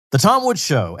The Tom Woods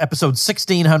Show, episode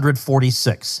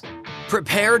 1646.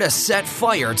 Prepare to set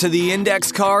fire to the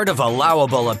index card of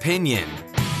allowable opinion.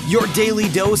 Your daily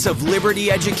dose of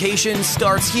liberty education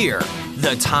starts here.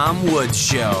 The Tom Woods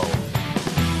Show.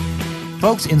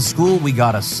 Folks, in school we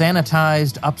got a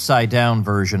sanitized, upside-down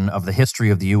version of the history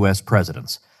of the U.S.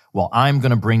 presidents. Well, I'm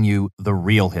going to bring you the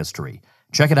real history.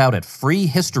 Check it out at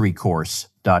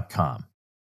freehistorycourse.com.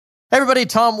 Hey everybody,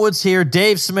 Tom Woods here.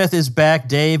 Dave Smith is back.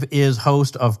 Dave is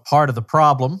host of Part of the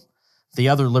Problem, the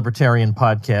other libertarian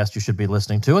podcast you should be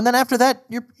listening to. And then after that,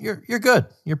 you're good.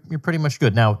 You're pretty much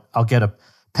good. Now, I'll get a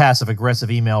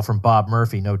passive-aggressive email from Bob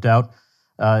Murphy, no doubt,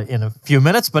 in a few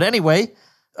minutes. But anyway,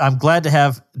 I'm glad to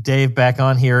have Dave back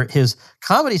on here. His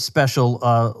comedy special,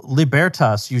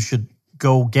 Libertas, you should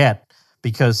go get,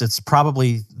 because it's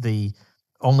probably the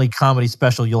only comedy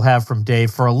special you'll have from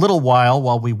Dave for a little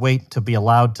while we wait to be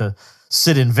allowed to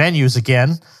sit in venues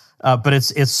again. But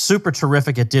it's super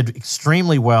terrific. It did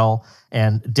extremely well,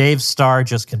 and Dave's star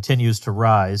just continues to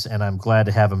rise, and I'm glad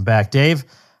to have him back. Dave,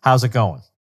 how's it going?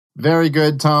 Very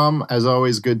good, Tom. As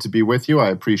always, good to be with you.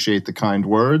 I appreciate the kind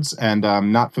words, and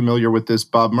I'm not familiar with this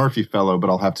Bob Murphy fellow,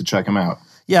 but I'll have to check him out.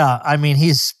 Yeah, I mean,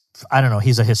 he's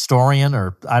a historian,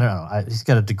 or I don't know. He's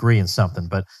got a degree in something,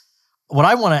 but what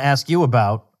I want to ask you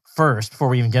about first, before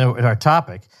we even get into our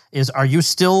topic, is: are you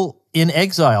still in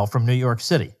exile from New York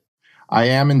City? I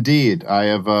am indeed. I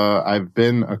have. I've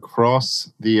been across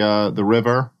the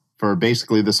river for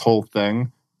basically this whole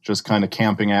thing, just kind of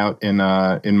camping out in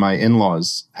my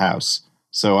in-laws' house.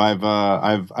 So I've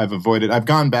avoided. I've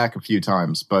gone back a few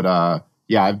times, but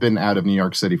yeah, I've been out of New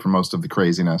York City for most of the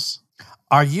craziness.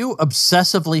 Are you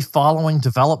obsessively following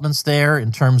developments there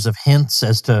in terms of hints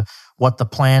as to what the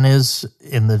plan is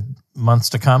in the months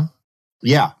to come?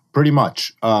 Yeah, pretty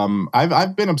much.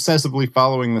 I've been obsessively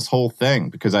following this whole thing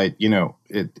because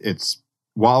it's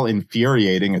while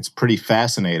infuriating, it's pretty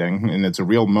fascinating, and it's a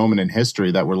real moment in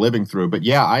history that we're living through. But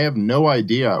yeah, I have no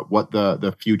idea what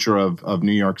the future of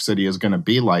New York City is going to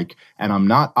be like, and I'm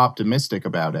not optimistic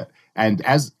about it. And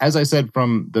as I said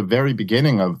from the very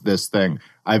beginning of this thing,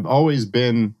 I've always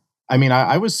been. I mean,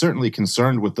 I was certainly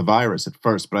concerned with the virus at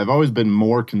first, but I've always been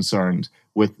more concerned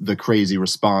with the crazy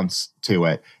response to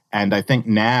it. And I think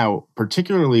now,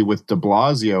 particularly with de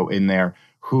Blasio in there,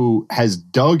 who has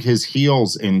dug his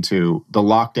heels into the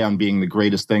lockdown being the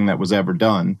greatest thing that was ever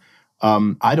done,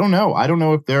 I don't know. I don't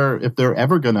know if they're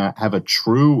ever going to have a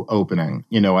true opening.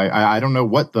 I don't know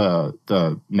what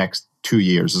the next 2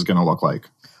 years is going to look like.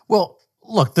 Well,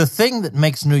 look, the thing that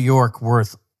makes New York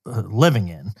worth living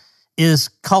in is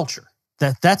culture.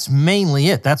 That's mainly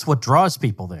it. That's what draws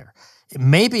people there.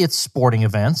 Maybe it's sporting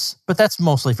events, but that's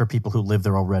mostly for people who live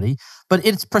there already. But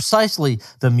it's precisely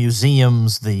the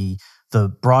museums, the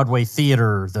Broadway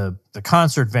theater, the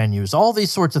concert venues, all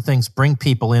these sorts of things bring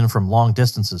people in from long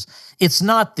distances. It's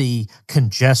not the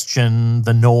congestion,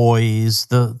 the noise,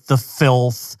 the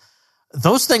filth.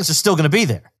 Those things are still going to be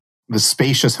there. The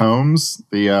spacious homes.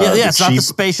 It's not the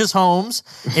spacious homes.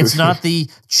 It's not the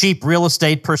cheap real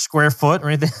estate per square foot or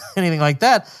anything like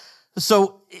that.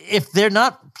 So if they're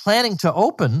not planning to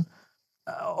open,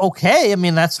 okay, I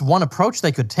mean, that's one approach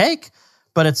they could take.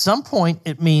 But at some point,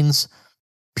 it means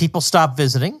people stop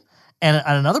visiting. And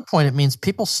at another point, it means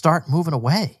people start moving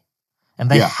away. And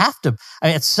they have to. I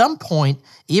mean, at some point,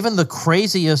 even the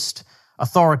craziest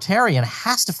authoritarian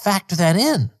has to factor that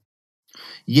in.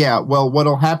 Yeah, well,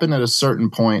 what'll happen at a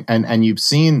certain point, and you've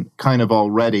seen kind of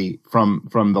already from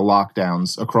the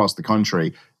lockdowns across the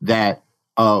country, that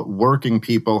working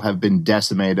people have been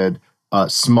decimated.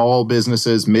 Small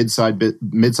businesses,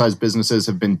 mid-sized businesses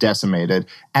have been decimated.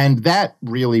 And that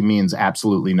really means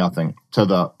absolutely nothing to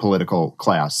the political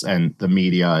class and the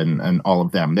media and all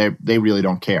of them. They really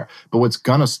don't care. But what's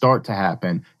going to start to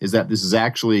happen is that this is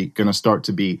actually going to start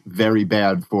to be very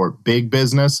bad for big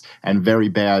business and very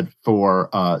bad for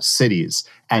cities.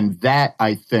 And that,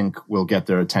 I think, will get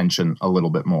their attention a little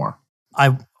bit more.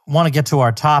 I want to get to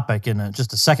our topic in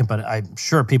just a second, but I'm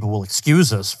sure people will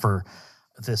excuse us for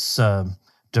this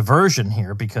diversion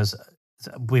here because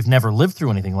we've never lived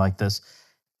through anything like this.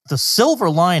 The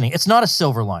silver lining, it's not a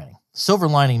silver lining. Silver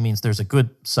lining means there's a good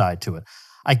side to it.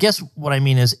 I guess what I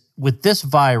mean is with this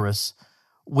virus,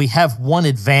 we have one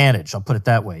advantage, I'll put it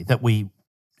that way, that we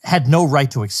had no right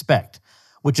to expect,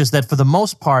 which is that for the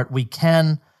most part, we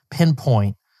can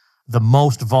pinpoint the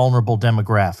most vulnerable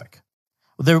demographic.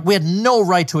 We had no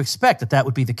right to expect that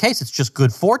would be the case. It's just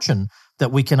good fortune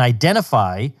that we can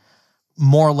identify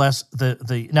more or less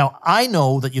now, I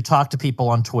know that you talk to people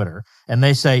on Twitter and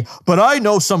they say, but I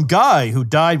know some guy who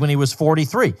died when he was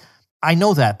 43. I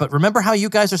know that, but remember how you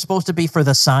guys are supposed to be for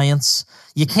the science?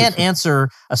 You can't answer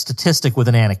a statistic with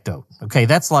an anecdote, okay?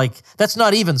 That's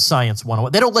not even Science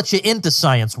 101. They don't let you into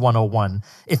Science 101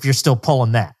 if you're still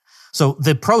pulling that. So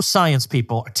the pro-science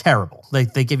people are terrible.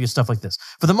 They give you stuff like this.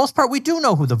 For the most part, we do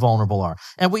know who the vulnerable are.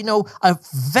 And we know a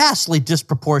vastly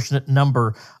disproportionate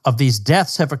number of these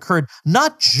deaths have occurred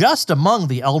not just among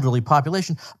the elderly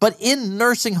population, but in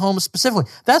nursing homes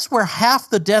specifically. That's where half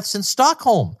the deaths in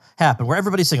Stockholm happen, where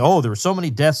everybody's saying, oh, there were so many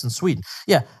deaths in Sweden.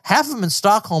 Yeah, half of them in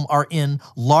Stockholm are in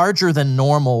larger than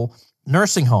normal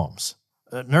nursing homes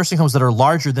that are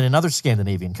larger than in other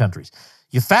Scandinavian countries.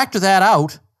 You factor that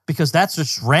out, because that's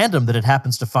just random that it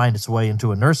happens to find its way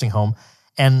into a nursing home,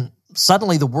 and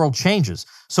suddenly the world changes.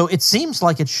 So it seems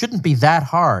like it shouldn't be that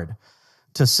hard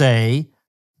to say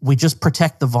we just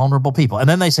protect the vulnerable people. And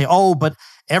then they say, oh, but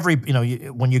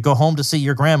when you go home to see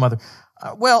your grandmother,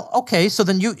 well, okay, so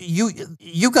then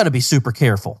you got to be super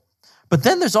careful. But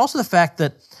then there's also the fact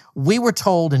that we were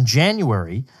told in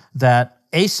January that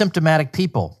asymptomatic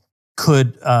people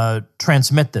could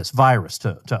transmit this virus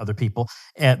to other people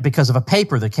because of a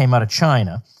paper that came out of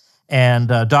China. And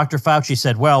Dr. Fauci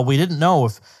said, well, we didn't know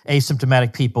if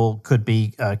asymptomatic people could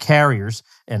be carriers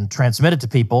and transmit it to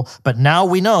people, but now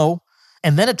we know.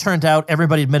 And then it turned out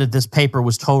everybody admitted this paper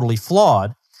was totally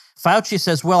flawed. Fauci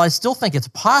says, well, I still think it's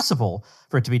possible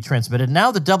for it to be transmitted.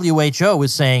 Now the WHO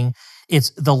is saying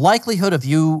it's the likelihood of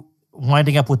you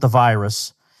winding up with the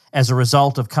virus as a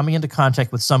result of coming into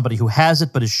contact with somebody who has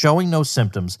it but is showing no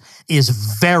symptoms is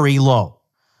very low.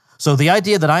 So the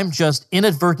idea that I'm just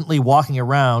inadvertently walking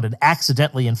around and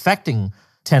accidentally infecting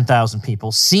 10,000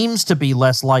 people seems to be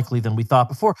less likely than we thought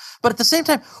before. But at the same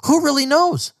time, who really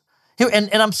knows? And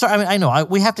I'm sorry, I know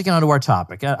we have to get onto our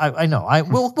topic. I know.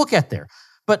 We'll get there.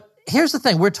 But here's the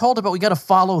thing. We're told about we got to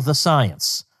follow the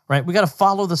science, right? We got to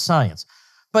follow the science.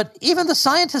 But even the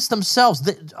scientists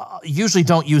themselves usually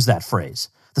don't use that phrase.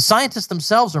 The scientists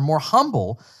themselves are more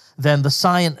humble than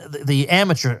the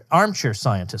amateur armchair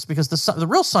scientists, because the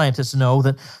real scientists know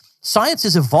that science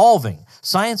is evolving.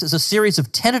 Science is a series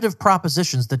of tentative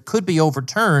propositions that could be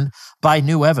overturned by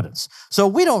new evidence. So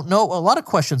we don't know a lot of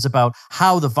questions about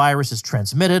how the virus is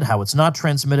transmitted, how it's not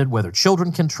transmitted, whether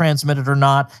children can transmit it or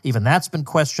not. Even that's been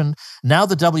questioned. Now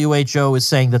the WHO is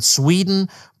saying that Sweden,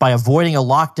 by avoiding a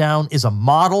lockdown, is a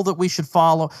model that we should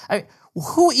follow.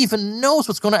 Who even knows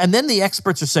what's going on? And then the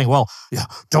experts are saying, well, yeah,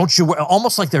 don't you worry,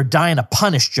 almost like they're dying to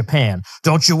punish Japan.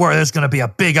 Don't you worry, there's going to be a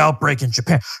big outbreak in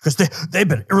Japan because they've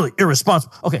been really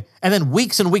irresponsible. Okay, and then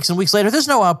weeks and weeks and weeks later, there's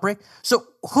no outbreak. So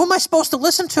who am I supposed to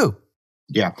listen to?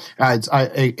 Yeah,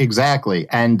 exactly.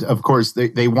 And of course,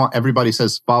 they want, everybody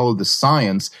says follow the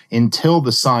science until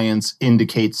the science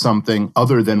indicates something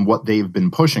other than what they've been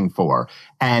pushing for.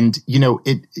 And,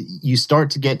 you start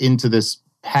to get into this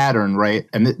pattern, right?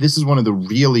 And this is one of the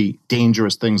really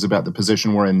dangerous things about the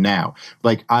position we're in now.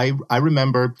 Like I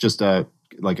remember just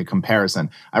like a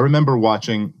comparison. I remember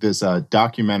watching this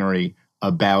documentary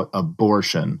about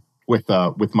abortion with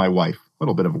my wife. A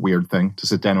little bit of a weird thing to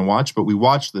sit down and watch, but we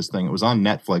watched this thing. It was on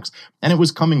Netflix, and it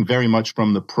was coming very much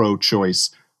from the pro-choice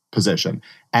position.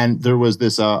 And there was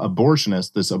this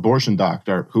abortionist, this abortion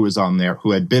doctor who was on there,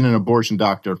 who had been an abortion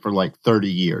doctor for like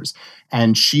 30 years.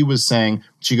 And she was saying,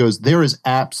 she goes, there is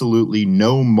absolutely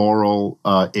no moral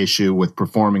issue with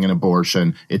performing an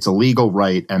abortion. It's a legal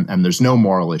right, and there's no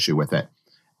moral issue with it.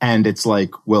 And it's like,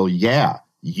 well, yeah,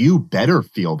 you better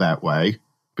feel that way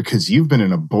because you've been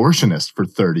an abortionist for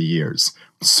 30 years.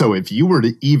 So if you were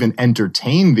to even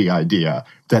entertain the idea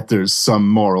that there's some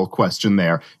moral question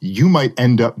there, you might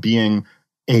end up being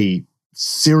a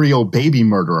serial baby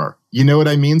murderer. You know what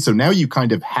I mean? So now you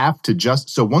kind of have to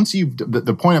so once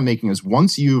the point I'm making is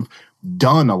once you've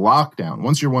done a lockdown,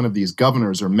 once you're one of these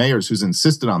governors or mayors who's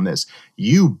insisted on this,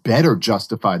 you better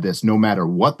justify this no matter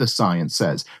what the science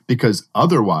says. Because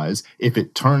otherwise, if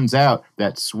it turns out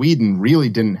that Sweden really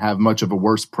didn't have much of a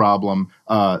worse problem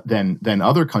than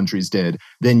other countries did,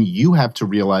 then you have to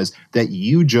realize that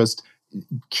you just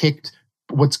kicked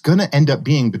what's going to end up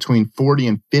being between 40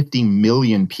 and 50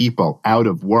 million people out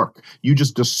of work. You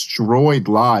just destroyed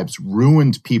lives,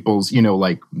 ruined people's,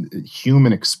 like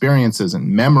human experiences and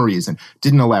memories, and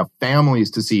didn't allow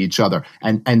families to see each other.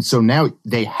 And so now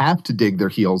they have to dig their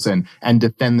heels in and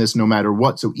defend this no matter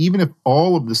what. So even if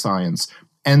all of the science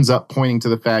ends up pointing to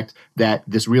the fact that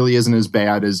this really isn't as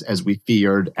bad as we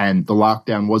feared and the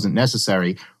lockdown wasn't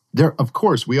necessary, of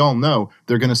course, we all know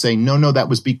they're going to say, no, that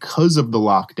was because of the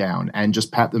lockdown, and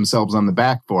just pat themselves on the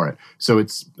back for it. So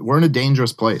we're in a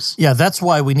dangerous place. Yeah, that's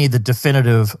why we need the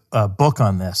definitive book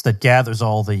on this that gathers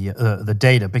all the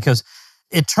data, because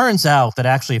it turns out that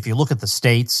actually if you look at the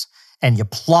states and you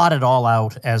plot it all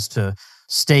out as to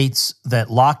states that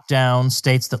lock down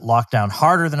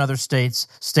harder than other states,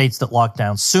 states that lock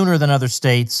down sooner than other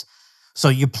states. So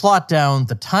you plot down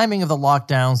the timing of the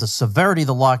lockdowns, the severity of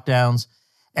the lockdowns,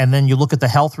 and then you look at the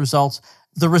health results.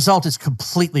 The result is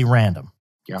completely random.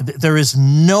 Yeah. There is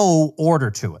no order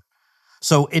to it.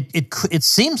 So it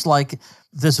seems like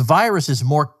this virus is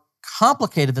more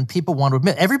complicated than people want to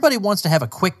admit. Everybody wants to have a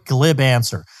quick, glib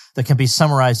answer that can be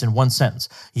summarized in one sentence.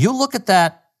 You look at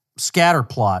that scatter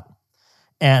plot,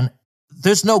 and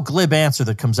there's no glib answer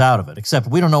that comes out of it, except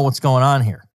we don't know what's going on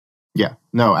here. Yeah,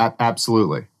 no,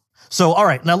 absolutely. So, all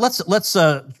right, now let's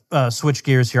switch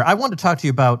gears here. I want to talk to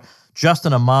you about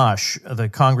Justin Amash, the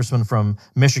congressman from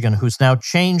Michigan, who's now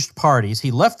changed parties.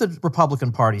 He left the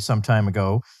Republican Party some time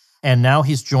ago, and now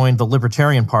he's joined the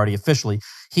Libertarian Party officially.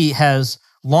 He has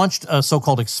launched a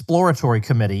so-called exploratory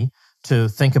committee to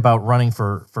think about running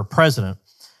for president.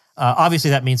 Obviously,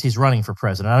 that means he's running for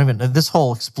president. I don't even this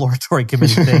whole exploratory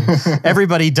committee thing.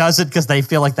 Everybody does it because they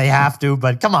feel like they have to.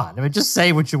 But come on, I mean, just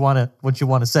say what you want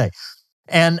to say.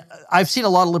 And I've seen a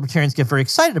lot of libertarians get very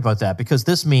excited about that because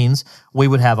this means we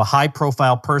would have a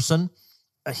high-profile person.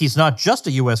 He's not just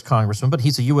a U.S. congressman, but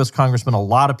he's a U.S. congressman a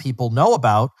lot of people know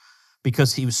about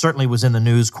because he certainly was in the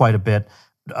news quite a bit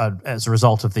as a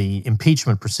result of the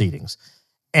impeachment proceedings.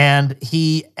 And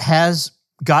he has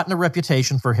gotten a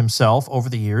reputation for himself over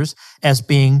the years as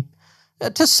being,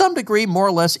 to some degree, more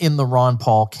or less in the Ron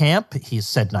Paul camp. He's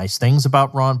said nice things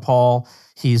about Ron Paul.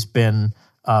 He's been,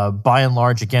 by and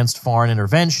large, against foreign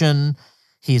intervention.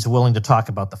 He's willing to talk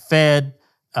about the Fed.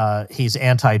 He's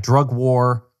anti-drug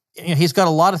war. He's got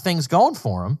a lot of things going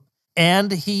for him.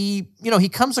 And he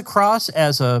comes across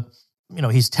as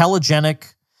he's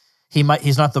telegenic.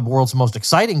 He's not the world's most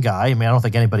exciting guy. I mean, I don't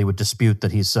think anybody would dispute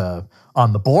that he's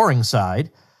on the boring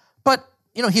side. But,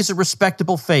 he's a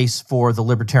respectable face for the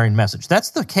libertarian message.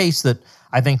 That's the case that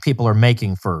I think people are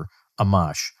making for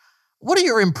Amash. What are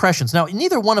your impressions? Now,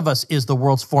 neither one of us is the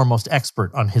world's foremost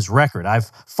expert on his record.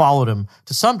 I've followed him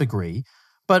to some degree.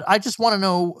 But I just want to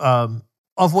know,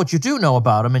 of what you do know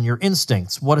about him and your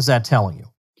instincts, what is that telling you?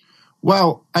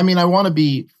 Well, I mean, I want to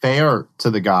be fair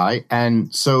to the guy.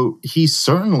 And so he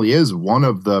certainly is one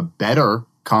of the better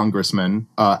congressmen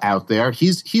out there.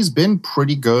 He's been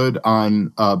pretty good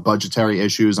on budgetary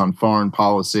issues, on foreign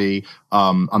policy,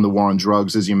 on the war on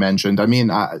drugs, as you mentioned. I mean,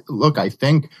 I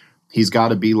think he's got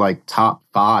to be like top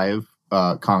 5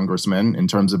 congressmen in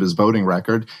terms of his voting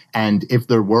record. And if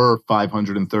there were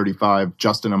 535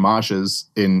 Justin Amashes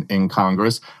in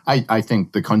Congress, I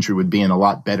think the country would be in a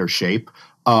lot better shape.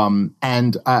 So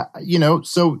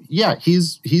yeah,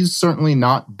 he's certainly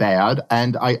not bad.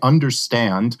 And I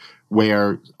understand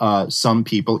where some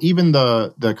people, even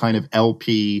the kind of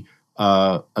LP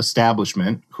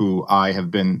establishment, who I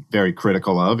have been very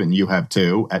critical of, and you have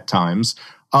too at times,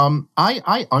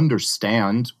 I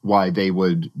understand why they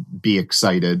would be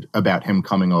excited about him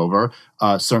coming over.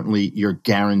 Certainly, you're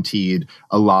guaranteed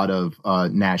a lot of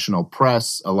national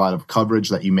press, a lot of coverage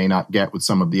that you may not get with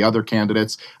some of the other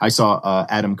candidates. I saw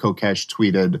Adam Kokesh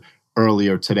tweeted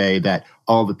earlier today that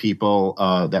all the people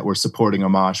that were supporting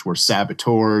Amash were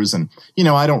saboteurs. And,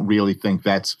 I don't really think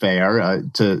that's fair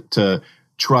to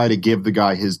try to give the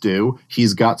guy his due.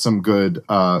 He's got some good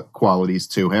qualities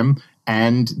to him.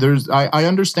 And I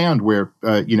understand where,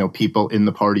 people in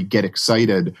the party get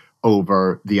excited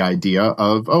over the idea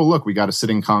of, oh, look, we got a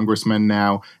sitting congressman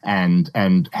now, and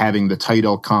having the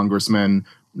title congressman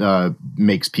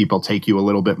makes people take you a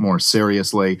little bit more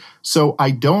seriously. So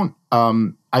I don't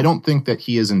think that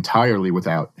he is entirely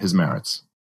without his merits.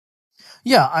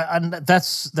 Yeah,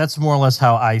 that's more or less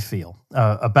how I feel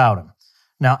about him.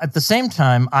 Now, at the same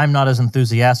time, I'm not as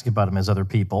enthusiastic about him as other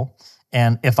people.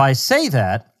 And if I say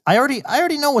that, I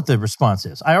already know what the response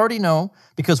is. I already know,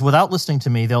 because without listening to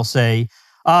me, they'll say,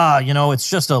 it's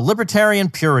just a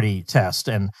libertarian purity test,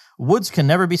 and Woods can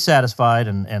never be satisfied,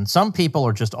 and some people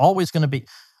are just always going to be.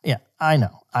 Yeah, I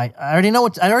know. I already know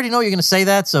I already know you're going to say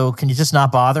that, so can you just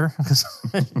not bother? Because,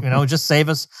 just save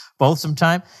us both some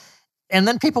time. And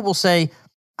then people will say,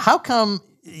 how come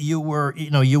you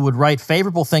would write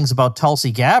favorable things about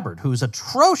Tulsi Gabbard, who's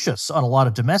atrocious on a lot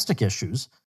of domestic issues,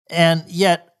 and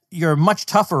yet you're much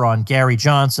tougher on Gary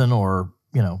Johnson or,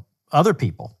 other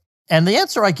people? And the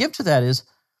answer I give to that is,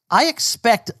 I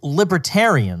expect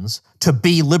libertarians to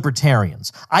be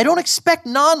libertarians. I don't expect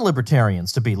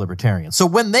non-libertarians to be libertarians. So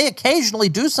when they occasionally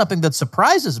do something that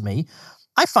surprises me,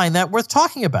 I find that worth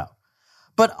talking about.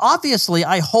 But obviously,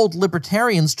 I hold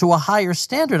libertarians to a higher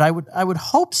standard. I would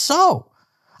hope so.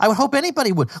 I would hope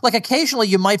anybody would. Like, occasionally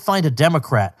you might find a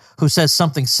Democrat who says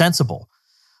something sensible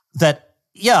that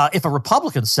yeah, if a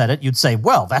Republican said it, you'd say,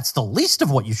 well, that's the least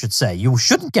of what you should say. You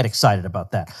shouldn't get excited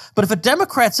about that. But if a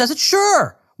Democrat says it,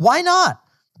 sure, why not?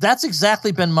 That's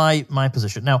exactly been my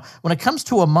position. Now, when it comes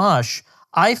to Amash,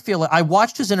 I feel like I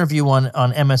watched his interview on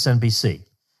MSNBC,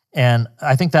 and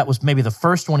I think that was maybe the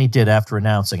first one he did after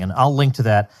announcing, and I'll link to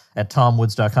that at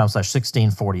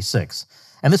tomwoods.com/1646.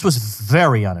 And this was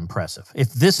very unimpressive.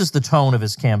 If this is the tone of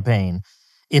his campaign,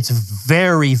 it's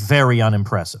very, very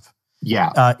unimpressive.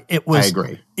 Yeah, it was. I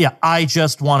agree. Yeah, I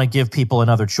just want to give people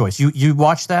another choice. You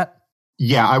watched that?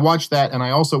 Yeah, I watched that, and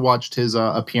I also watched his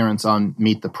appearance on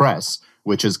Meet the Press,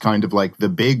 which is kind of like the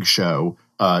big show,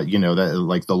 that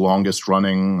like the longest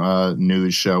running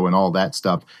news show and all that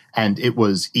stuff. And it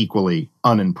was equally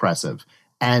unimpressive.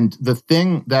 And the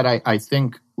thing that I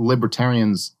think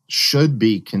libertarians should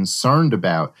be concerned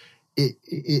about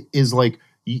is like,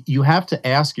 you have to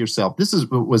ask yourself, this is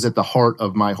what was at the heart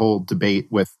of my whole debate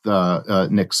with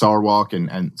Nick Sarwark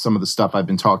and some of the stuff I've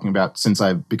been talking about since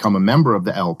I've become a member of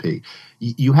the LP.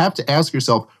 You have to ask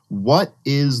yourself, what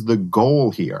is the goal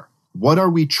here? What are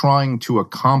we trying to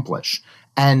accomplish?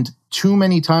 And too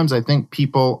many times I think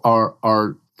people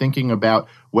are thinking about,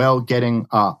 well, getting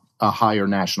a higher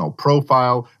national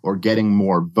profile or getting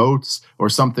more votes or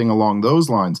something along those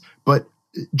lines. But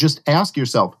just ask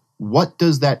yourself, what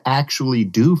does that actually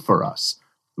do for us?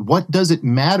 What does it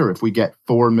matter if we get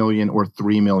 4 million or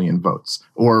 3 million votes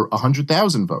or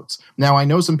 100,000 votes? Now, I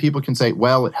know some people can say,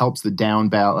 well, it helps the down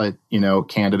ballot,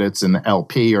 candidates in the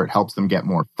LP, or it helps them get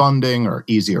more funding or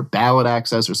easier ballot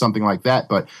access or something like that.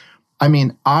 But I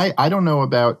mean, I don't know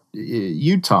about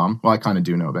you, Tom. Well, I kind of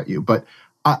do know about you, but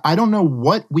I don't know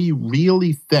what we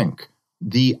really think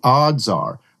the odds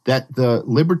are that the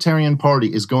Libertarian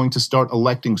Party is going to start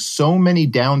electing so many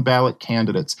down ballot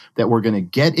candidates that we're going to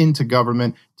get into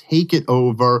government, take it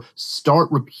over, start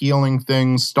repealing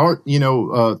things, start,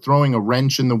 throwing a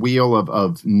wrench in the wheel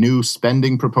of new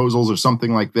spending proposals or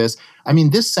something like this. I mean,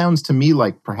 this sounds to me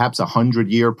like perhaps a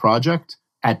 100-year project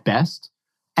at best.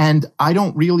 And I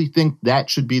don't really think that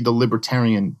should be the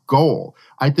libertarian goal.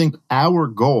 I think our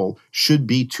goal should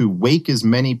be to wake as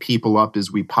many people up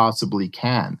as we possibly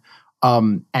can.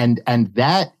 And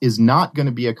that is not going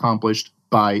to be accomplished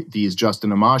by these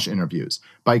Justin Amash interviews,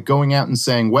 by going out and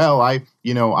saying, well, I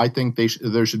think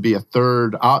there should be a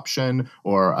third option,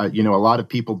 or, a lot of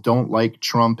people don't like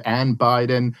Trump and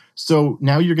Biden. So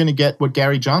now you're going to get what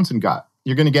Gary Johnson got.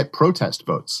 You're going to get protest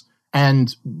votes.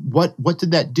 And what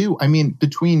did that do? I mean,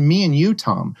 between me and you,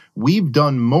 Tom, we've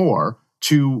done more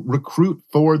to recruit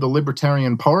for the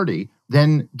Libertarian Party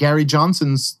than Gary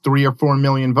Johnson's 3 or 4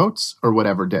 million votes or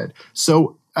whatever did.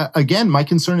 So again, my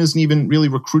concern isn't even really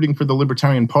recruiting for the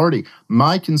Libertarian Party.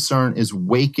 My concern is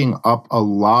waking up a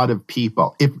lot of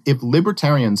people. If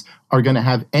libertarians are going to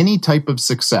have any type of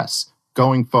success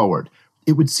going forward,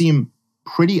 it would seem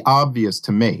pretty obvious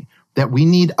to me that we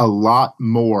need a lot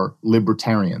more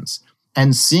libertarians.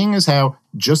 And seeing as how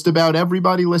just about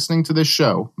everybody listening to this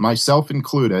show, myself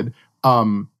included,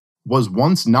 was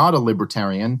once not a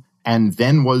libertarian and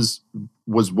then was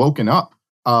woken up,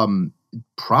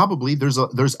 probably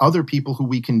there's other people who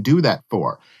we can do that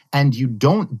for. And you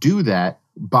don't do that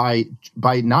by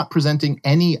not presenting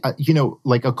any,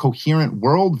 like a coherent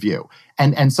worldview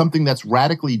and something that's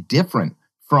radically different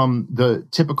from the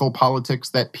typical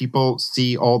politics that people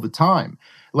see all the time.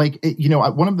 Like,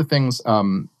 one of the things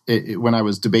when I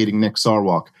was debating Nick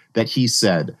Sarwark that he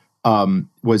said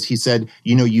was,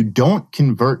 you don't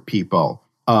convert people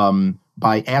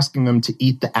by asking them to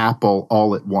eat the apple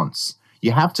all at once.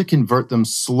 You have to convert them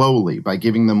slowly by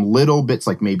giving them little bits,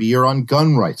 like maybe you're on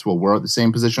gun rights. Well, we're at the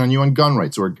same position on you on gun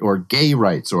rights, or gay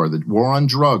rights, or the war on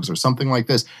drugs, or something like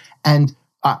this. And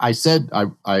I said,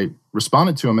 I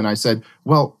responded to him and I said,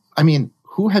 well, I mean,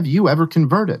 who have you ever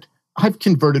converted? I've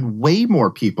converted way more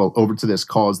people over to this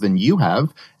cause than you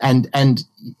have. And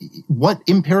what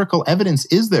empirical evidence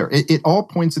is there? It all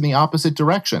points in the opposite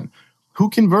direction. Who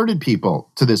converted people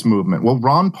to this movement? Well,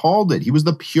 Ron Paul did. He was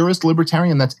the purest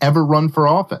libertarian that's ever run for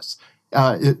office.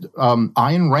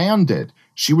 Ayn Rand did.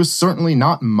 She was certainly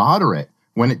not moderate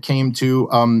when it came to,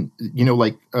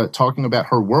 talking about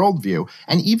her worldview.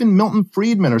 And even Milton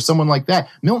Friedman or someone like that.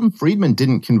 Milton Friedman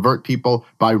didn't convert people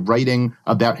by writing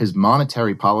about his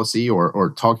monetary policy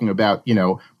or talking about,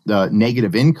 the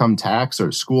negative income tax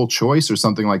or school choice or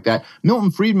something like that. Milton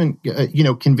Friedman,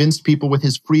 convinced people with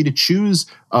his Free to Choose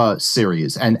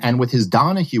series and with his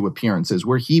Donahue appearances,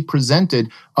 where he presented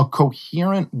a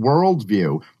coherent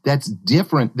worldview that's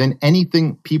different than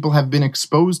anything people have been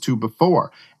exposed to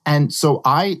before. And so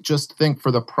I just think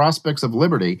for the prospects of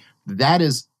liberty, that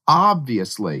is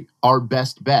obviously our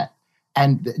best bet.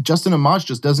 And Justin Amash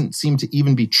just doesn't seem to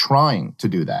even be trying to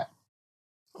do that.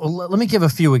 Well, let me give a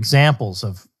few examples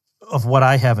of what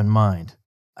I have in mind.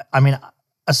 I mean,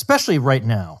 especially right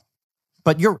now.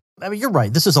 But you're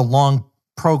right. This is a long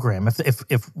program.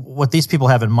 If what these people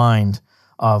have in mind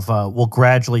of will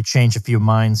gradually change a few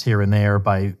minds here and there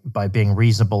by being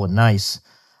reasonable and nice.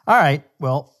 All right.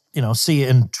 Well, see you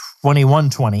in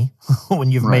 2120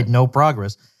 when you've made no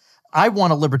progress. I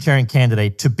want a libertarian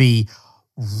candidate to be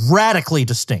radically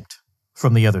distinct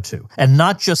from the other two and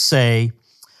not just say,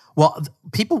 well,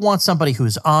 people want somebody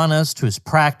who's honest, who's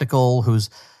practical,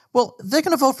 they're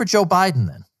going to vote for Joe Biden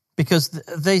then because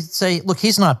they say, look,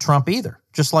 he's not Trump either,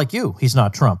 just like you. He's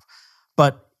not Trump.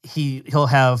 But he'll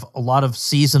have a lot of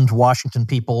seasoned Washington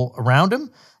people around him,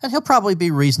 and he'll probably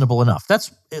be reasonable enough. That's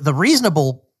the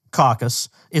reasonable caucus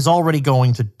is already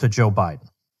going to Joe Biden.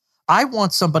 I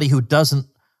want somebody who doesn't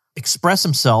express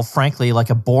himself, frankly, like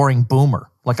a boring boomer.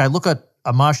 Like I look at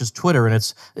Amash's Twitter, and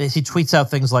he tweets out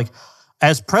things like,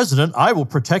 as president, I will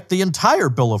protect the entire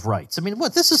Bill of Rights. I mean,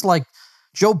 what this is like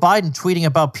Joe Biden tweeting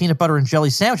about peanut butter and jelly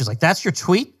sandwiches. Like that's your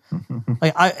tweet?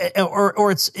 Like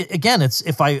it's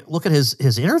if I look at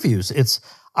his interviews,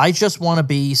 I just want to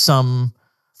be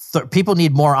people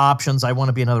need more options. I want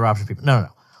to be another option for people. No.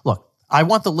 Look, I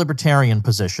want the libertarian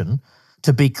position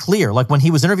to be clear. Like when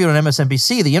he was interviewed on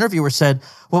MSNBC, the interviewer said,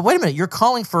 well, wait a minute, you're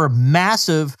calling for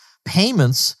massive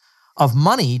payments of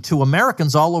money to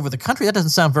Americans all over the country. That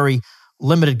doesn't sound very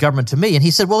limited government to me. And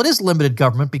he said, well, it is limited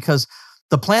government because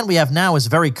the plan we have now is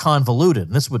very convoluted.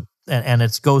 And this would, and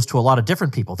it goes to a lot of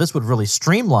different people. This would really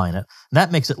streamline it. And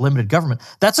that makes it limited government.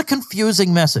 That's a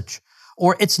confusing message.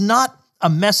 Or it's not a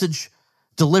message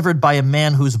delivered by a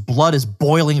man whose blood is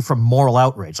boiling from moral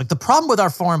outrage. Like the problem with our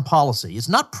foreign policy is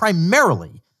not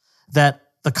primarily that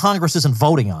the Congress isn't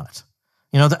voting on it.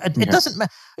 It doesn't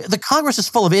matter. The Congress is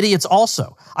full of idiots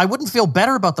also. I wouldn't feel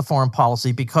better about the foreign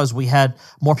policy because we had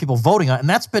more people voting on it. And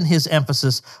that's been his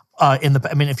emphasis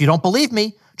if you don't believe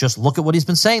me, just look at what he's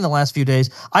been saying the last few days.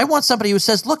 I want somebody who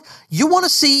says, look, you want to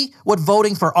see what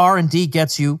voting for R&D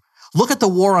gets you? Look at the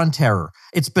war on terror.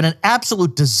 It's been an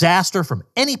absolute disaster from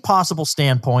any possible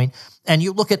standpoint. And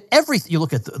you look at everything. You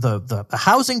look at the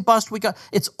housing bust we got.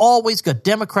 It's always got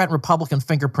Democrat and Republican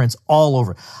fingerprints all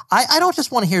over. I don't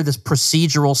just want to hear this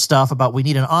procedural stuff about we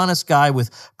need an honest guy with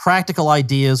practical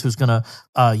ideas who's going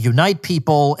to unite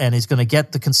people and is going to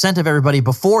get the consent of everybody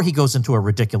before he goes into a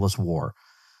ridiculous war.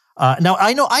 Now,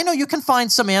 I know you can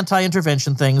find some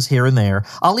anti-intervention things here and there.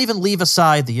 I'll even leave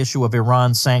aside the issue of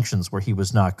Iran sanctions where he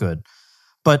was not good.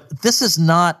 But this is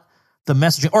not the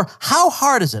messaging. Or how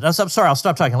hard is it? I'm sorry, I'll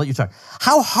stop talking. I'll let you talk.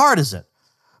 How hard is it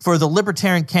for the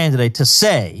libertarian candidate to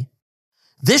say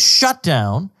this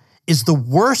shutdown is the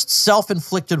worst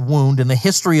self-inflicted wound in the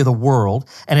history of the world,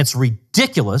 and it's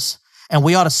ridiculous, and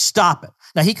we ought to stop it?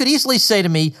 Now, he could easily say to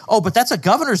me, oh, but that's a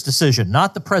governor's decision,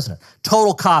 not the president.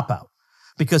 Total cop-out.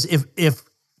 Because if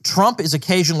Trump is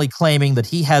occasionally claiming that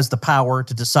he has the power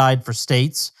to decide for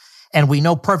states, and we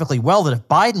know perfectly well that if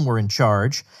Biden were in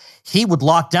charge, he would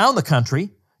lock down the country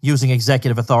using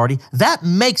executive authority, that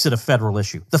makes it a federal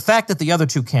issue. The fact that the other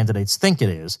two candidates think it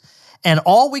is. And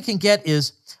all we can get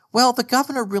is, well, the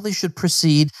governor really should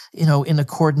proceed, in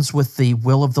accordance with the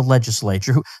will of the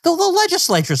legislature. The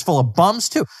legislature is full of bums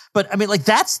too. But I mean, like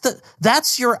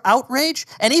that's your outrage.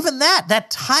 And even that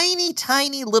tiny,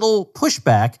 tiny little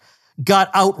pushback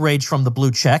got outrage from the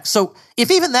blue check. So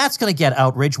if even that's going to get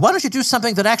outrage, why don't you do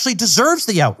something that actually deserves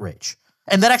the outrage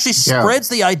and that actually spreads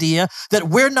the idea that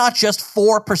we're not just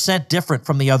 4% different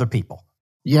from the other people?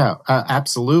 Yeah,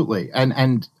 absolutely.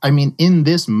 And I mean, in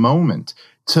this moment,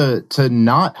 to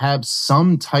not have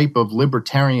some type of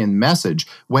libertarian message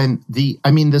when the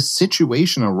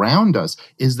situation around us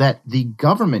is that the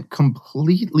government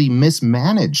completely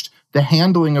mismanaged the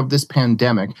handling of this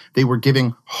pandemic. They were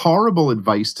giving horrible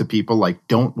advice to people like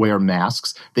don't wear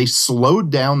masks. They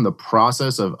slowed down the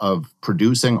process of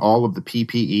producing all of the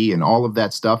PPE and all of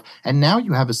that stuff. And now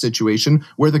you have a situation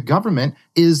where the government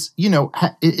is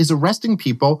arresting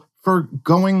people for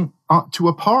going to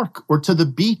a park or to the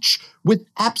beach with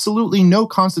absolutely no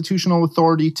constitutional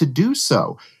authority to do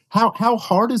so. How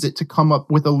hard is it to come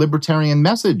up with a libertarian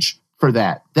message for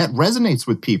that resonates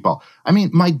with people? I mean,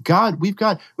 my God, we've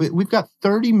got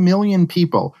 30 million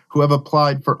people who have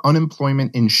applied for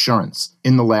unemployment insurance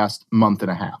in the last month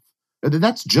and a half.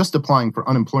 That's just applying for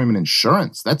unemployment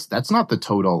insurance. That's not the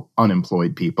total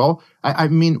unemployed people.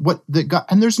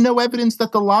 And there's no evidence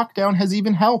that the lockdown has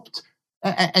even helped.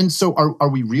 And so are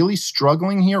we really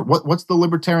struggling here? What's the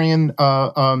libertarian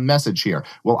message here?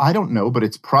 Well, I don't know, but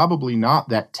it's probably not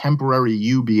that temporary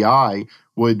UBI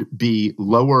would be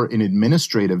lower in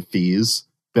administrative fees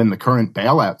than the current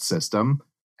bailout system.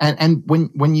 And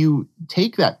when you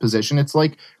take that position, it's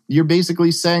like you're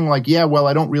basically saying like, yeah, well,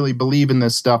 I don't really believe in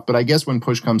this stuff, but I guess when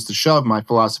push comes to shove, my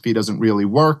philosophy doesn't really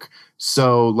work.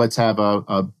 So let's have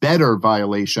a better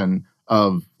violation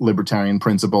of libertarian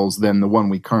principles than the one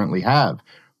we currently have.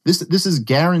 This is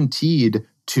guaranteed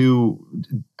to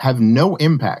have no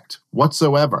impact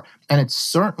whatsoever. And it's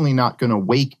certainly not going to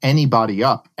wake anybody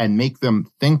up and make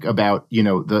them think about,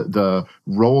 the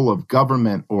role of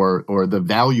government or the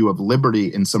value of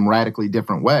liberty in some radically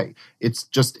different way. It's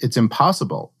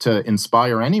impossible to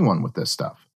inspire anyone with this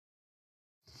stuff.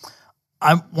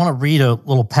 I want to read a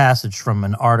little passage from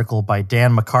an article by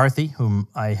Dan McCarthy, whom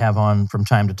I have on from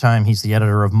time to time. He's the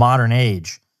editor of Modern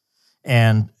Age.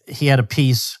 And he had a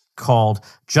piece called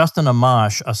Justin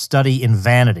Amash, A Study in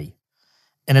Vanity.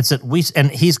 And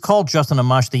he's called Justin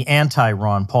Amash the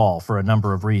anti-Ron Paul for a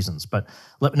number of reasons. But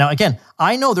now, again,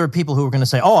 I know there are people who are going to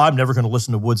say, oh, I'm never going to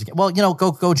listen to Woods again. Well,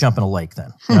 go jump in a lake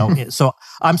then. So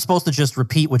I'm supposed to just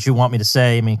repeat what you want me to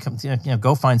say. I mean,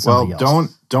 go find somebody else. Well,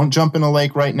 don't jump in a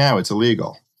lake right now. It's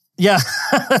illegal. Yeah,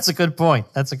 that's a good point.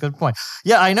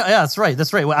 Yeah, I know. Yeah, that's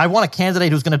right. I want a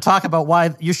candidate who's going to talk about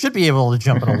why you should be able to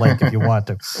jump in a lake if you want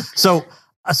to. So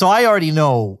I already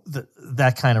know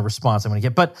that kind of response I'm going to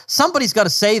get. But somebody's got to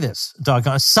say this,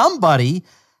 doggone. Somebody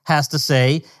has to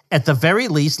say, at the very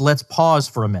least, let's pause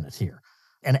for a minute here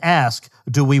and ask,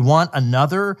 do we want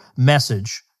another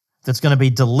message that's going to be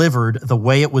delivered the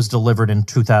way it was delivered in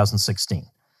 2016?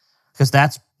 Because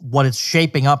that's what it's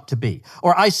shaping up to be.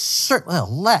 Or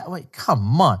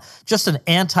come on, just an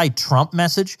anti-Trump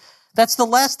message? That's the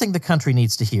last thing the country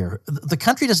needs to hear. The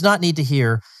country does not need to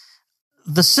hear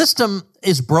the system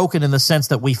is broken in the sense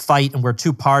that we fight and we're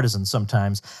too partisan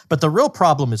sometimes, but the real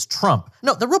problem is Trump.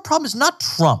 No, the real problem is not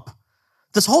Trump.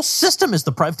 This whole system is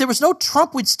the problem. If there was no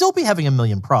Trump, we'd still be having a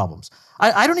million problems.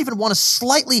 I don't even want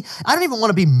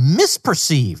to be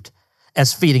misperceived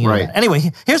as feeding into that.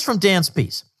 Anyway, here's from Dan's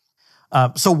piece.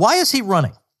 So why is he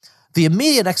running? The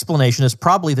immediate explanation is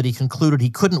probably that he concluded he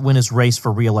couldn't win his race for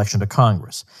re-election to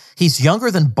Congress. He's younger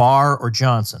than Barr or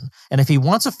Johnson, and if he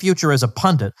wants a future as a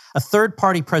pundit, a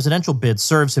third-party presidential bid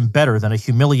serves him better than a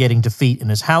humiliating defeat in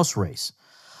his House race.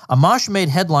 Amash made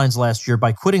headlines last year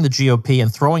by quitting the GOP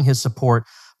and throwing his support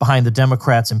behind the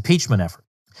Democrats' impeachment effort.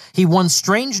 He won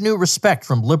strange new respect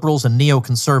from liberals and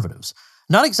neoconservatives.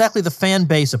 Not exactly the fan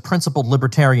base a principled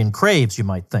libertarian craves, you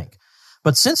might think.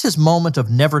 But since his moment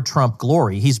of never Trump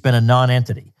glory, he's been a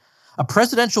non-entity. A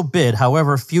presidential bid,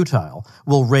 however futile,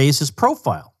 will raise his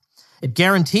profile. It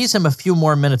guarantees him a few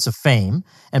more minutes of fame,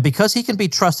 and because he can be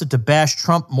trusted to bash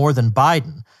Trump more than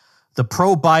Biden, the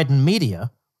pro-Biden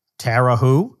media, Tara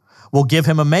who, will give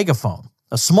him a megaphone.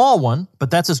 A small one,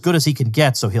 but that's as good as he can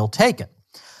get, so he'll take it.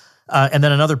 And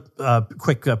then another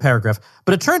quick paragraph.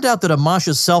 But it turned out that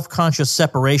Amash's self-conscious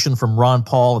separation from Ron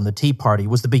Paul and the Tea Party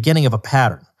was the beginning of a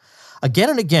pattern.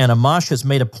 Again and again, Amash has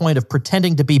made a point of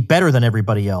pretending to be better than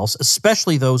everybody else,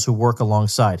 especially those who work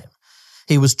alongside him.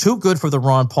 He was too good for the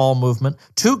Ron Paul movement,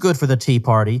 too good for the Tea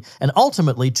Party, and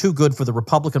ultimately too good for the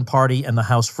Republican Party and the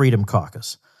House Freedom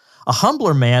Caucus. A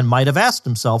humbler man might have asked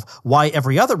himself why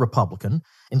every other Republican,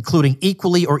 including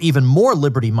equally or even more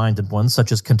liberty-minded ones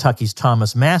such as Kentucky's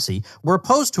Thomas Massie, were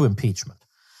opposed to impeachment.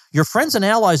 Your friends and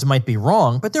allies might be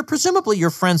wrong, but they're presumably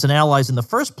your friends and allies in the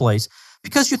first place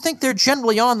because you think they're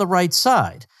generally on the right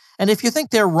side. And if you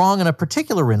think they're wrong in a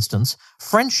particular instance,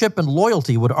 friendship and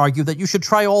loyalty would argue that you should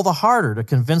try all the harder to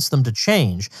convince them to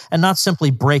change and not simply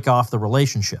break off the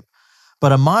relationship.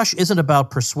 But Amash isn't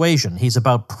about persuasion. He's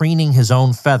about preening his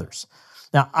own feathers.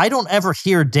 Now, I don't ever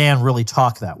hear Dan really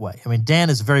talk that way. I mean,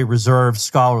 Dan is a very reserved,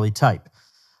 scholarly type.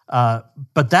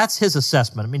 But that's his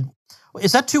assessment. I mean,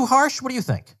 is that too harsh? What do you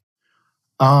think?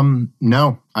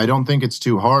 No, I don't think it's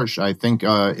too harsh. I think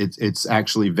it's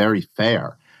actually very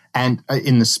fair. And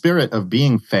in the spirit of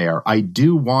being fair, I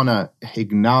do want to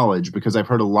acknowledge, because I've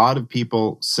heard a lot of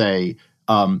people say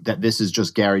that this is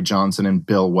just Gary Johnson and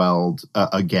Bill Weld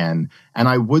again. And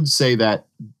I would say that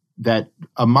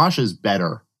Amash is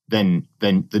better than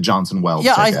the Johnson Weld.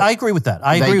 Yeah, I agree with that.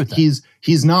 I agree with that.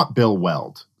 He's not Bill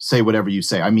Weld. Say whatever you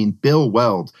say. I mean, Bill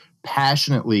Weld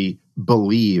passionately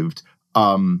believed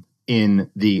in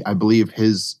the, I believe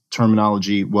his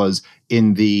terminology was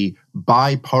in the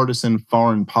bipartisan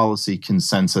foreign policy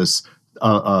consensus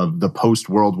of the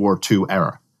post-World War II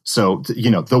era. So,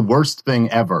 the worst thing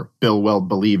ever Bill Weld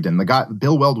believed in.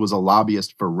 Bill Weld was a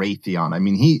lobbyist for Raytheon. I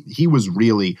mean,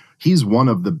 he's one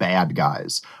of the bad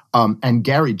guys. And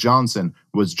Gary Johnson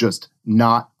was just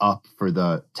not up for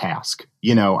the task.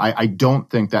 I don't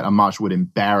think that Amash would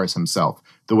embarrass himself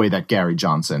the way that Gary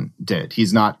Johnson did.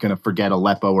 He's not going to forget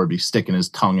Aleppo or be sticking his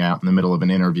tongue out in the middle of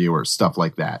an interview or stuff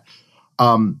like that.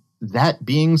 That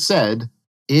being said,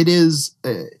 it is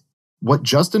what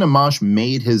Justin Amash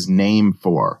made his name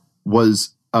for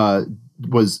was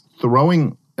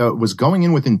going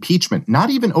in with impeachment, not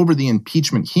even over the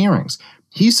impeachment hearings.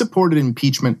 He supported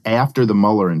impeachment after the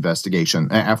Mueller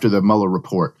investigation, after the Mueller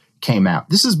report came out.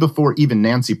 This is before even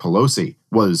Nancy Pelosi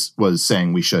was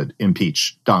saying we should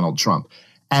impeach Donald Trump.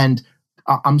 And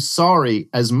I'm sorry,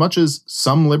 as much as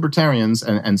some libertarians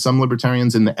and some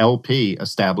libertarians in the LP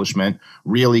establishment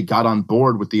really got on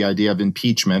board with the idea of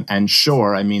impeachment, and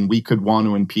sure, I mean, we could want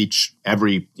to impeach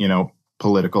every,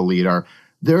 political leader.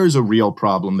 There is a real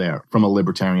problem there from a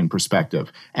libertarian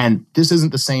perspective. And this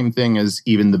isn't the same thing as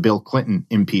even the Bill Clinton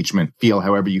impeachment. Feel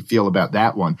however you feel about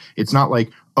that one. It's not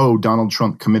like, oh, Donald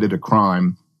Trump committed a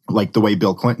crime like the way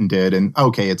Bill Clinton did. And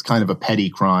okay, it's kind of a petty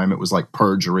crime. It was like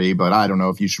perjury, but I don't know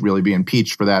if you should really be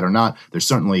impeached for that or not. There's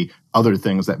certainly other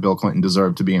things that Bill Clinton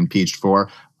deserved to be impeached for.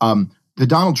 The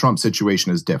Donald Trump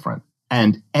situation is different.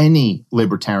 And any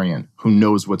libertarian who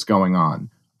knows what's going on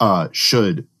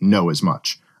should know as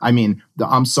much. I mean,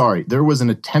 I'm sorry, there was an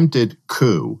attempted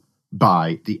coup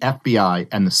by the FBI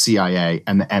and the CIA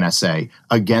and the NSA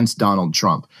against Donald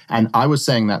Trump. And I was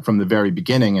saying that from the very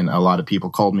beginning, and a lot of people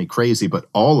called me crazy, but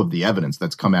all of the evidence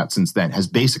that's come out since then has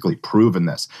basically proven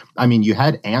this. I mean, you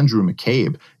had Andrew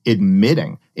McCabe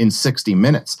admitting in 60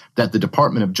 Minutes that the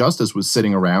Department of Justice was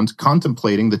sitting around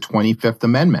contemplating the 25th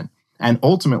Amendment. And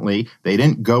ultimately, they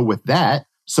didn't go with that,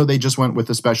 so they just went with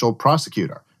a special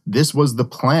prosecutor. This was the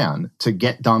plan to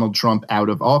get Donald Trump out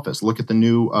of office. Look at the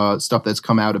new stuff that's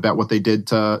come out about what they did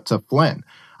to Flynn.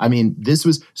 I mean, this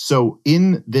was so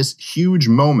in this huge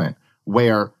moment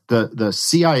where the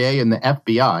CIA and the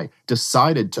FBI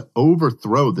decided to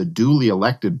overthrow the duly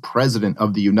elected president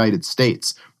of the United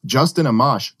States. Justin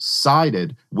Amash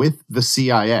sided with the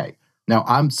CIA. Now,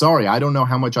 I'm sorry, I don't know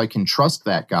how much I can trust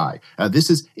that guy.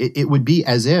 It would be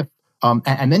as if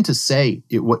and then to say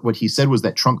what he said was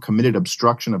that Trump committed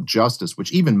obstruction of justice,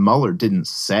 which even Mueller didn't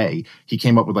say. He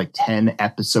came up with like 10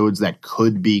 episodes that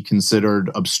could be considered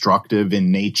obstructive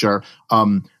in nature.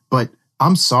 But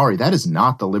I'm sorry, that is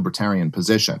not the libertarian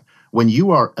position. When you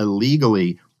are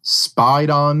illegally spied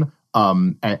on,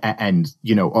 and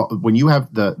when you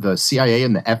have the CIA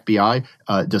and the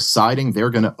FBI deciding they're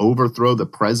going to overthrow the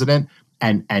president,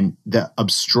 and the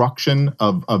obstruction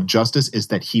of justice is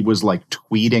that he was like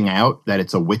tweeting out that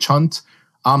it's a witch hunt.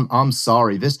 I'm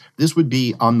sorry. This would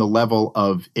be on the level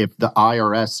of if the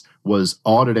IRS was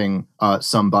auditing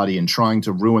somebody and trying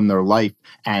to ruin their life,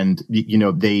 and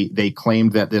they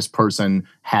claimed that this person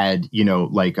had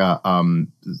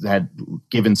had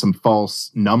given some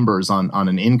false numbers on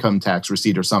an income tax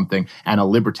receipt or something, and a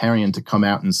libertarian to come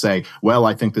out and say, well,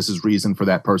 I think this is reason for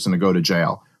that person to go to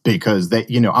jail. Because they,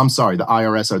 I'm sorry, the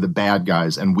IRS are the bad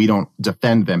guys and we don't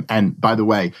defend them. And by the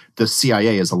way, the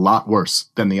CIA is a lot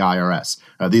worse than the IRS.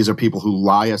 These are people who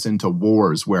lie us into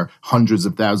wars where hundreds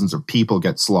of thousands of people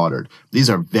get slaughtered. These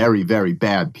are very, very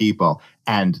bad people.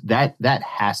 And that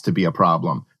has to be a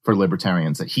problem for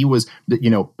libertarians. That he was,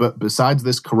 but besides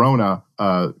this corona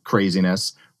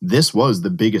craziness, this was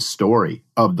the biggest story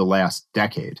of the last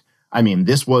decade. I mean,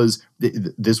 this was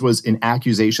an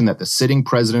accusation that the sitting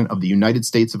president of the United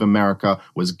States of America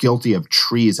was guilty of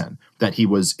treason, that he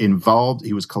was involved,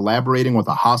 he was collaborating with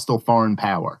a hostile foreign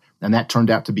power, and that turned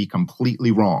out to be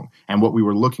completely wrong. And what we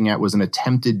were looking at was an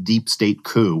attempted deep state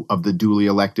coup of the duly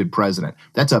elected president.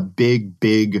 That's a big,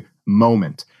 big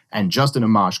moment. And Justin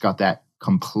Amash got that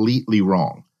completely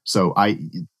wrong. So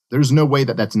there's no way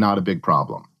that that's not a big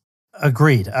problem.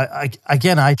 Agreed.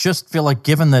 I just feel like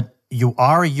given that you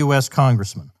are a U.S.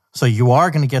 congressman, so you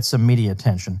are going to get some media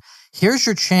attention. Here's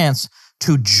your chance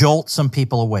to jolt some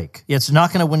people awake. It's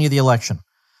not going to win you the election,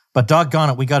 but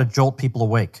doggone it, we got to jolt people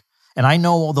awake. And I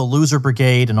know all the loser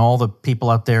brigade and all the people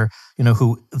out there,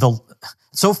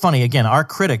 so funny, again, our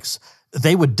critics,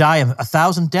 they would die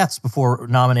 1,000 deaths before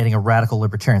nominating a radical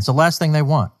libertarian. It's the last thing they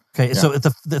want. Okay, yeah. So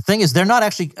the thing is, they're not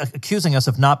actually accusing us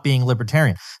of not being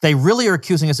libertarian. They really are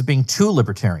accusing us of being too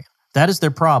libertarian. That is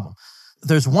their problem.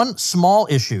 There's one small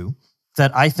issue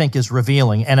that I think is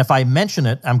revealing, and if I mention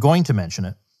it, I'm going to mention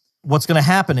it. What's going to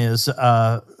happen is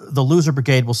the loser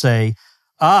brigade will say,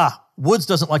 Woods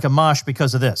doesn't like Amash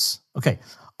because of this. Okay,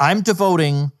 I'm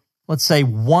devoting, let's say,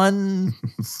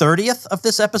 1/30th of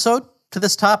this episode to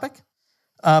this topic,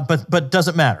 but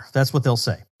doesn't matter. That's what they'll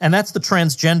say. And that's the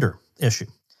transgender issue.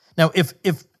 Now, if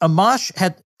Amash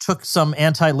had took some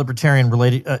anti-libertarian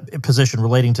position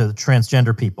relating to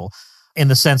transgender people, in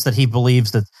the sense that he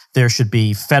believes that there should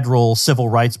be federal civil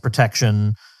rights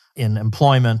protection in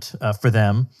employment for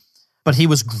them, but he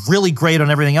was really great on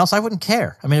everything else, I wouldn't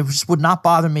care. I mean, it just would not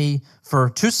bother me for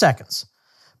 2 seconds.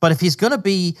 But if he's going to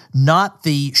be not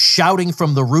the shouting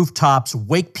from the rooftops,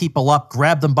 wake people up,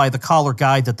 grab them by the collar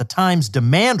guy that the times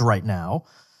demand right now,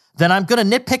 then I'm going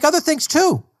to nitpick other things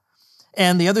too.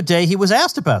 And the other day he was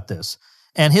asked about this.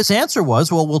 And his answer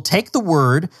was, well, we'll take the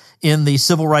word in the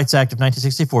Civil Rights Act of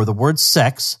 1964, the word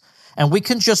sex, and we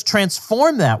can just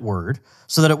transform that word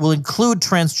so that it will include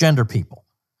transgender people.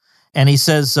 And he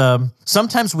says,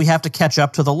 sometimes we have to catch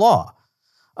up to the law.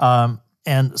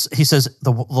 And he says,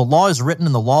 the law is written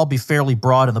and the law be fairly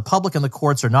broad, and the public and the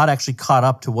courts are not actually caught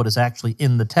up to what is actually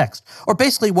in the text. Or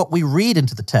basically what we read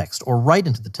into the text or write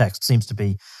into the text seems to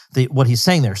be what he's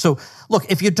saying there. So look,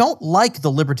 if you don't like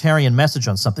the libertarian message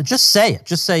on something, just say it.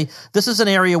 Just say, this is an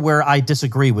area where I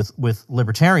disagree with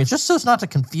libertarians, just so as not to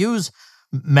confuse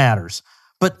matters.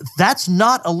 But that's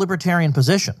not a libertarian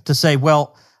position to say,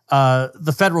 well,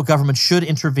 the federal government should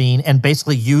intervene and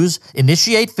basically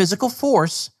initiate physical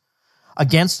force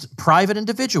against private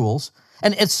individuals.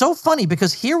 And it's so funny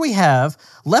because here we have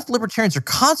left libertarians are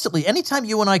constantly, anytime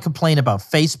you and I complain about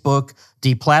Facebook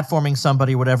deplatforming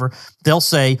somebody, whatever, they'll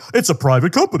say, it's a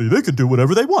private company. They can do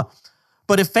whatever they want.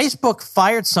 But if Facebook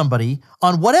fired somebody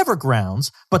on whatever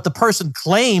grounds, but the person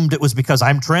claimed it was because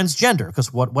I'm transgender,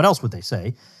 because what else would they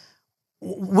say?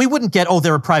 We wouldn't get,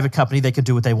 they're a private company, they can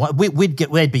do what they want.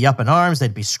 They'd be up in arms,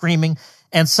 they'd be screaming.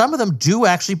 And some of them do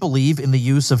actually believe in the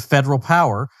use of federal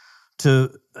power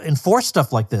to enforce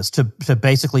stuff like this, to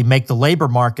basically make the labor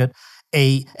market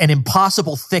an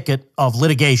impossible thicket of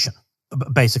litigation,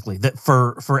 basically, that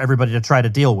for everybody to try to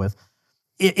deal with.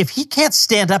 If he can't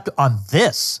stand up on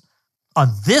this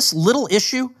little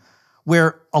issue,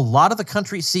 where a lot of the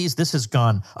country sees this has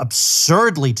gone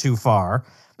absurdly too far,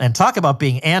 and talk about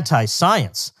being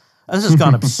anti-science, this has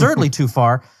gone absurdly too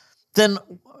far, then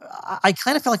I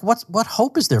kind of feel like what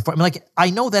hope is there for? I mean, like, I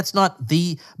know that's not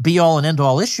the be-all and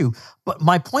end-all issue, but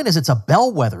my point is it's a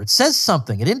bellwether. It says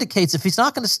something. It indicates if he's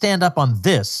not going to stand up on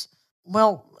this,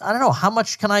 well, I don't know, how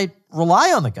much can I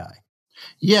rely on the guy?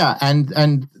 Yeah,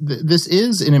 and this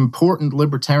is an important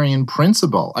libertarian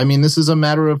principle. I mean, this is a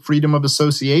matter of freedom of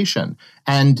association.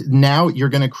 And now you're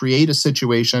going to create a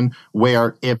situation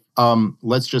where if,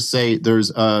 let's just say there's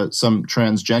some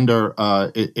transgender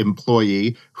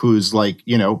employee who's like,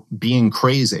 being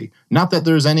crazy. Not that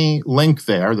there's any link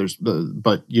there, there's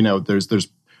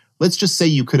let's just say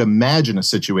you could imagine a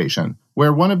situation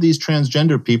where one of these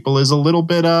transgender people is a little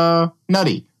bit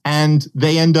nutty. And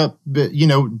they end up,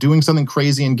 doing something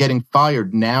crazy and getting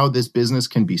fired. Now this business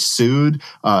can be sued.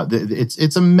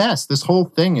 It's a mess. This whole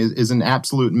thing is an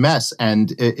absolute mess.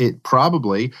 And it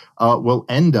probably will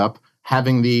end up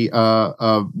having the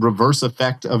reverse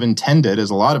effect of intended, as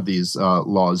a lot of these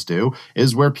laws do,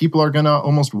 is where people are going to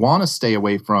almost want to stay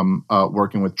away from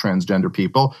working with transgender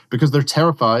people because they're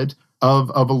terrified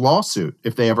of a lawsuit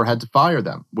if they ever had to fire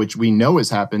them, which we know has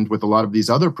happened with a lot of these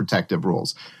other protective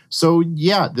rules. So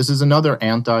yeah, this is another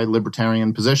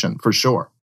anti-libertarian position for sure.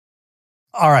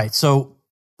 All right. So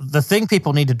the thing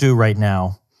people need to do right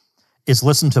now is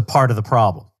listen to Part of the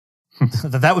Problem.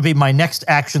 That would be my next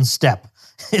action step,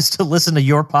 is to listen to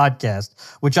your podcast,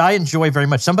 which I enjoy very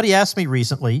much. Somebody asked me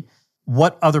recently,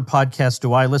 what other podcasts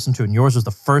do I listen to? And yours was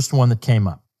the first one that came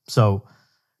up. So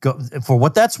for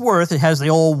what that's worth, it has the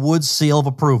old Woods seal of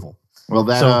approval. Well,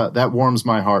 that warms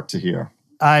my heart to hear.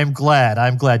 I'm glad.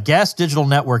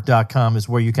 GasDigitalNetwork.com is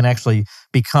where you can actually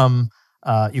become.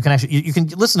 You can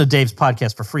listen to Dave's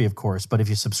podcast for free, of course. But if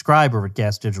you subscribe over at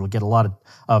Gas Digital, you get a lot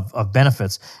of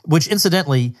benefits. Which,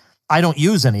 incidentally, I don't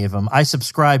use any of them. I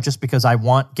subscribe just because I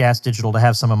want Gas Digital to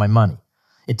have some of my money.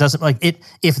 It doesn't like it.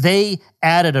 If they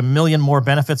added 1 million more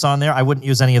benefits on there, I wouldn't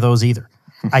use any of those either.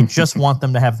 I just want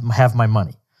them to have my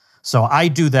money. So I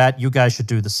do that. You guys should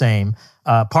do the same.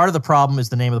 Part of the Problem is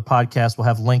the name of the podcast. We'll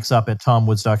have links up at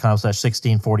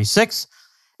tomwoods.com/1646.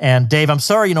 And Dave, I'm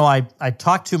sorry, I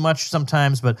talk too much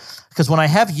sometimes, but because when I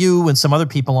have you and some other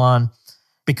people on,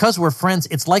 because we're friends,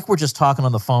 it's like we're just talking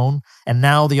on the phone. And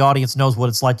now the audience knows what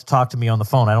it's like to talk to me on the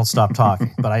phone. I don't stop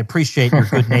talking, but I appreciate your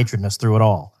good-naturedness through it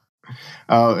all.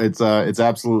 Oh, it's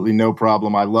absolutely no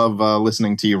problem. I love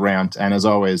listening to you rant. And as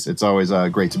always, it's always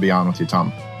great to be on with you,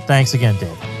 Tom. Thanks again,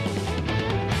 Dave.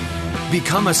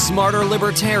 Become a smarter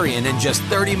libertarian in just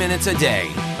 30 minutes a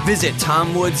day. Visit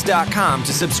tomwoods.com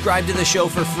to subscribe to the show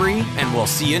for free, and we'll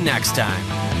see you next time.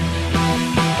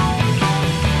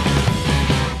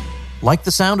 Like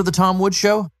the sound of The Tom Woods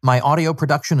Show? My audio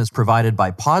production is provided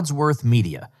by Podsworth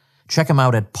Media. Check them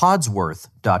out at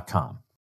podsworth.com.